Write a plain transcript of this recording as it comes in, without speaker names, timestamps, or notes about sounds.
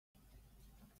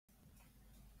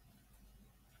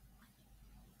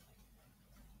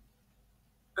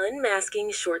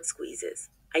Unmasking short squeezes,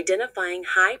 identifying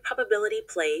high probability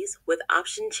plays with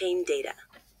option chain data.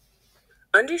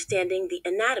 Understanding the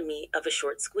anatomy of a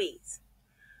short squeeze.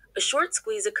 A short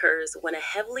squeeze occurs when a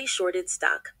heavily shorted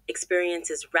stock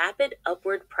experiences rapid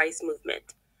upward price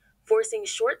movement, forcing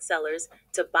short sellers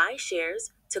to buy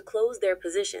shares to close their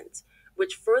positions,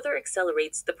 which further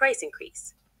accelerates the price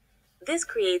increase. This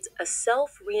creates a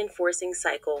self reinforcing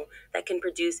cycle that can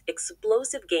produce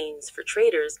explosive gains for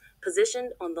traders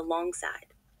positioned on the long side.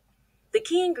 The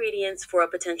key ingredients for a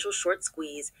potential short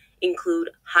squeeze include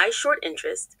high short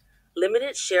interest,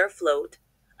 limited share float,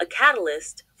 a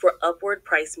catalyst for upward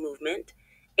price movement,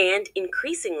 and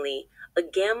increasingly, a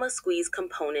gamma squeeze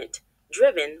component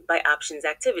driven by options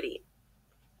activity.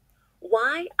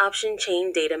 Why option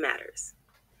chain data matters.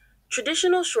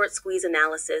 Traditional short squeeze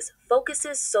analysis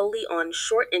focuses solely on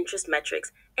short interest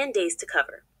metrics and days to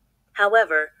cover.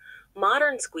 However,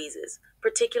 modern squeezes,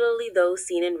 particularly those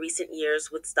seen in recent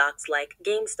years with stocks like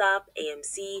GameStop,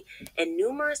 AMC, and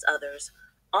numerous others,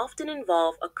 often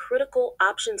involve a critical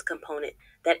options component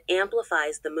that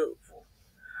amplifies the move.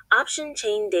 Option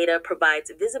chain data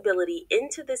provides visibility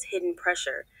into this hidden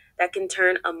pressure that can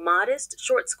turn a modest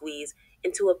short squeeze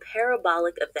into a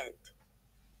parabolic event.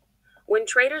 When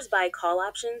traders buy call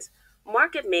options,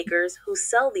 market makers who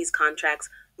sell these contracts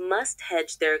must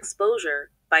hedge their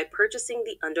exposure by purchasing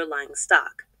the underlying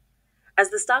stock. As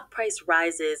the stock price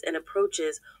rises and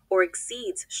approaches or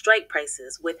exceeds strike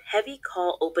prices with heavy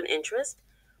call open interest,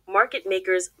 market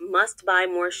makers must buy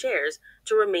more shares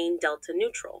to remain delta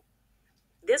neutral.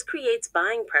 This creates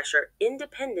buying pressure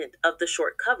independent of the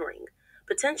short covering,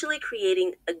 potentially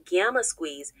creating a gamma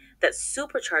squeeze that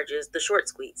supercharges the short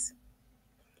squeeze.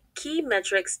 Key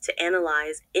metrics to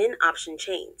analyze in option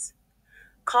chains.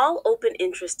 Call open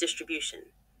interest distribution.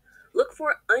 Look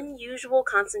for unusual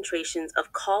concentrations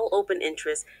of call open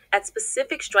interest at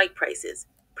specific strike prices,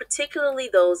 particularly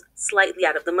those slightly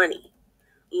out of the money.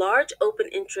 Large open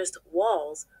interest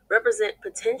walls represent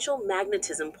potential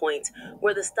magnetism points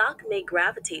where the stock may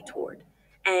gravitate toward,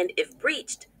 and if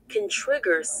breached, can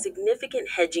trigger significant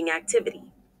hedging activity.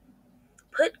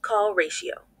 Put call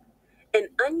ratio. An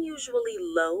unusually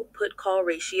low put call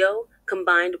ratio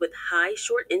combined with high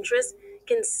short interest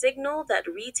can signal that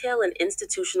retail and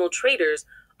institutional traders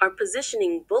are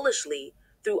positioning bullishly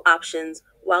through options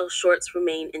while shorts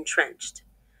remain entrenched.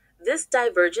 This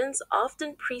divergence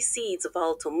often precedes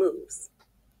volatile moves.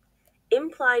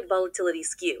 Implied volatility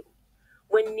skew.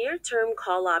 When near term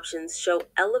call options show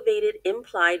elevated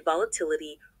implied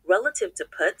volatility relative to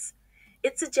puts,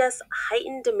 it suggests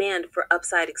heightened demand for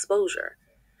upside exposure.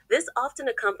 This often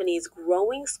accompanies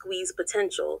growing squeeze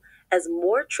potential as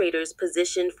more traders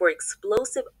position for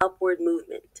explosive upward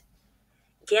movement.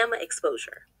 Gamma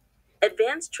exposure.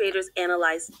 Advanced traders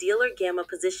analyze dealer gamma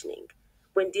positioning.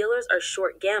 When dealers are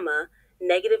short gamma,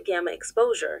 negative gamma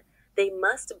exposure, they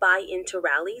must buy into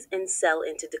rallies and sell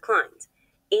into declines,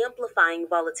 amplifying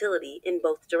volatility in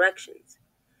both directions.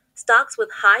 Stocks with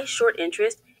high short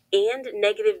interest and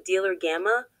negative dealer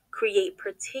gamma create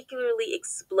particularly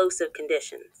explosive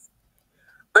conditions.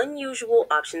 Unusual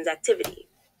options activity.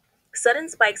 Sudden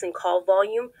spikes in call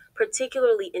volume,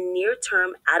 particularly in near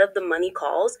term out of the money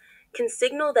calls, can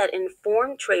signal that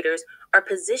informed traders are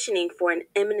positioning for an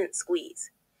imminent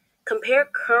squeeze. Compare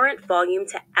current volume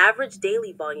to average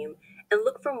daily volume and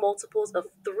look for multiples of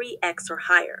 3x or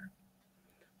higher.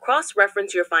 Cross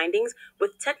reference your findings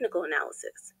with technical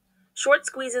analysis. Short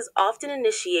squeezes often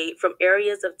initiate from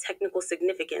areas of technical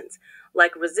significance,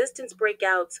 like resistance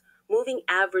breakouts, moving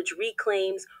average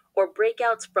reclaims, or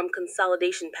breakouts from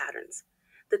consolidation patterns.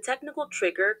 The technical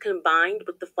trigger combined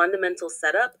with the fundamental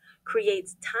setup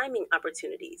creates timing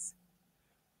opportunities.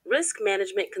 Risk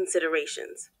management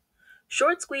considerations.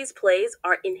 Short squeeze plays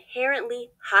are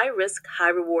inherently high risk, high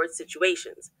reward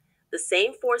situations. The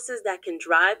same forces that can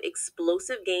drive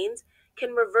explosive gains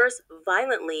can reverse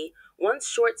violently once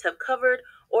shorts have covered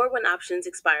or when options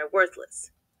expire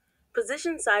worthless.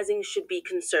 Position sizing should be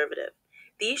conservative.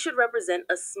 These should represent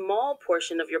a small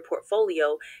portion of your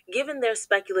portfolio given their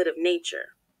speculative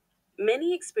nature.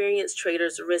 Many experienced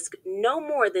traders risk no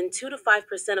more than 2 to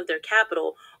 5% of their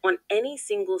capital on any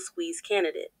single squeeze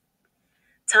candidate.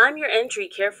 Time your entry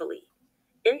carefully.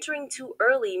 Entering too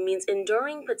early means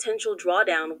enduring potential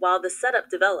drawdown while the setup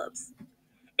develops.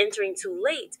 Entering too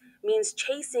late means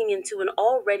chasing into an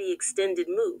already extended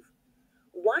move.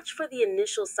 Watch for the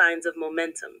initial signs of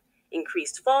momentum,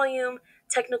 increased volume,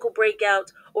 technical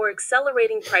breakout, or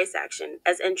accelerating price action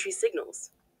as entry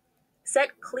signals.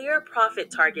 Set clear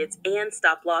profit targets and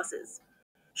stop losses.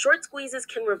 Short squeezes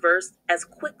can reverse as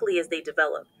quickly as they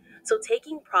develop, so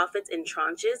taking profits in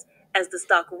tranches as the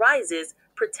stock rises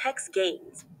protects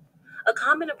gains. A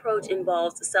common approach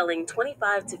involves selling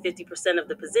 25 to 50% of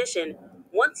the position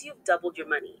once you've doubled your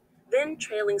money, then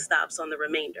trailing stops on the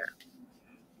remainder.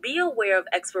 Be aware of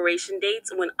expiration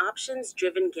dates when options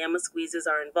driven gamma squeezes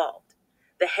are involved.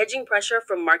 The hedging pressure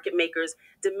from market makers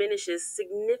diminishes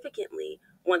significantly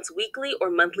once weekly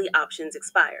or monthly options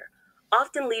expire,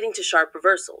 often leading to sharp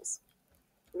reversals.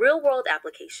 Real world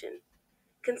application.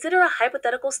 Consider a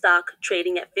hypothetical stock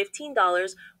trading at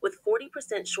 $15 with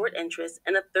 40% short interest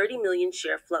and a 30 million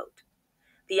share float.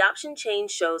 The option chain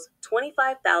shows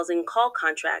 25,000 call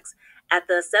contracts at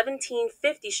the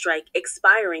 1750 strike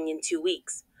expiring in 2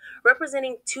 weeks,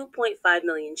 representing 2.5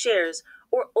 million shares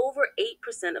or over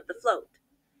 8% of the float.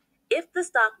 If the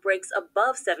stock breaks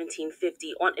above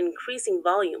 1750 on increasing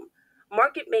volume,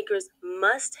 market makers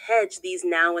must hedge these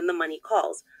now in the money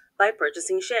calls by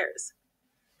purchasing shares.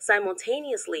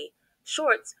 Simultaneously,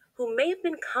 shorts who may have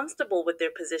been comfortable with their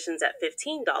positions at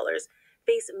 $15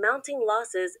 face mounting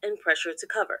losses and pressure to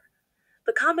cover.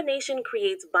 The combination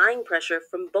creates buying pressure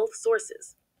from both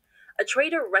sources. A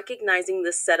trader recognizing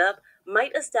this setup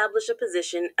might establish a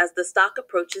position as the stock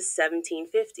approaches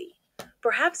 1750,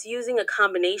 perhaps using a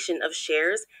combination of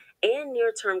shares and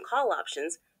near-term call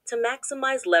options to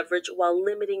maximize leverage while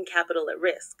limiting capital at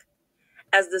risk.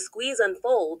 As the squeeze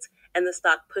unfolds and the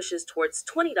stock pushes towards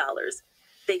 $20,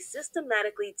 they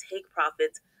systematically take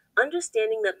profits,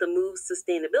 understanding that the move's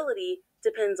sustainability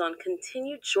depends on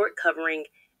continued short covering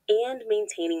and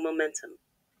maintaining momentum.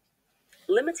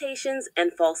 Limitations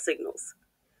and false signals.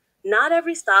 Not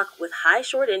every stock with high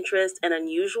short interest and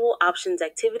unusual options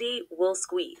activity will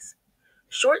squeeze.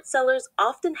 Short sellers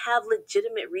often have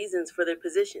legitimate reasons for their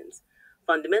positions,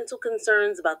 fundamental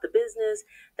concerns about the business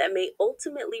that may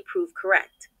ultimately prove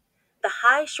correct. The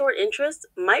high short interest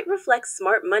might reflect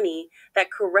smart money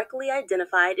that correctly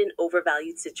identified an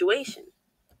overvalued situation.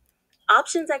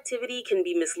 Options activity can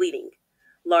be misleading.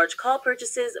 Large call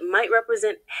purchases might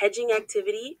represent hedging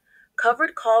activity,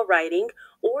 covered call writing,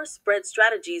 or spread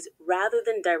strategies rather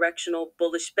than directional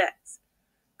bullish bets.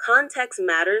 Context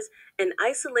matters, and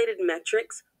isolated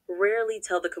metrics rarely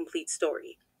tell the complete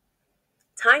story.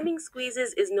 Timing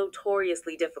squeezes is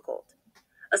notoriously difficult.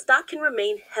 A stock can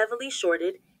remain heavily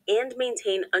shorted and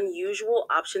maintain unusual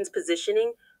options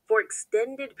positioning for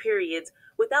extended periods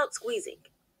without squeezing.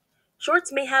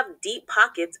 Shorts may have deep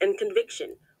pockets and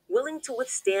conviction, willing to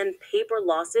withstand paper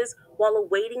losses while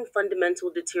awaiting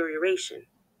fundamental deterioration.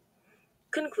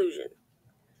 Conclusion.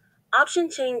 Option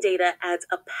chain data adds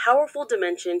a powerful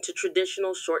dimension to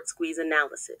traditional short squeeze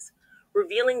analysis,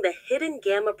 revealing the hidden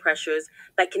gamma pressures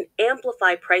that can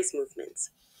amplify price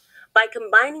movements. By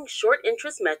combining short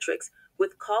interest metrics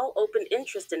with call open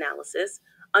interest analysis,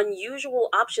 unusual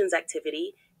options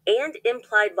activity, and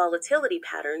implied volatility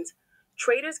patterns,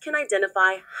 traders can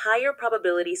identify higher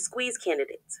probability squeeze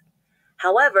candidates.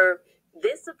 However,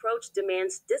 this approach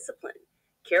demands discipline,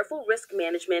 careful risk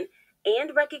management,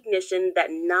 and recognition that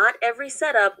not every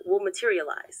setup will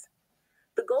materialize.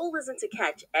 The goal isn't to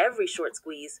catch every short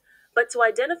squeeze, but to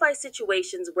identify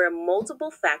situations where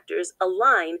multiple factors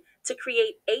align to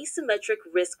create asymmetric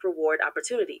risk reward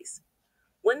opportunities.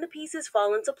 When the pieces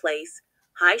fall into place,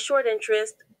 high short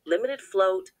interest, limited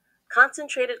float,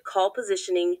 concentrated call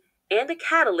positioning, and a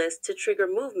catalyst to trigger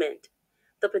movement,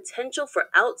 the potential for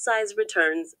outsized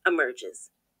returns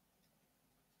emerges.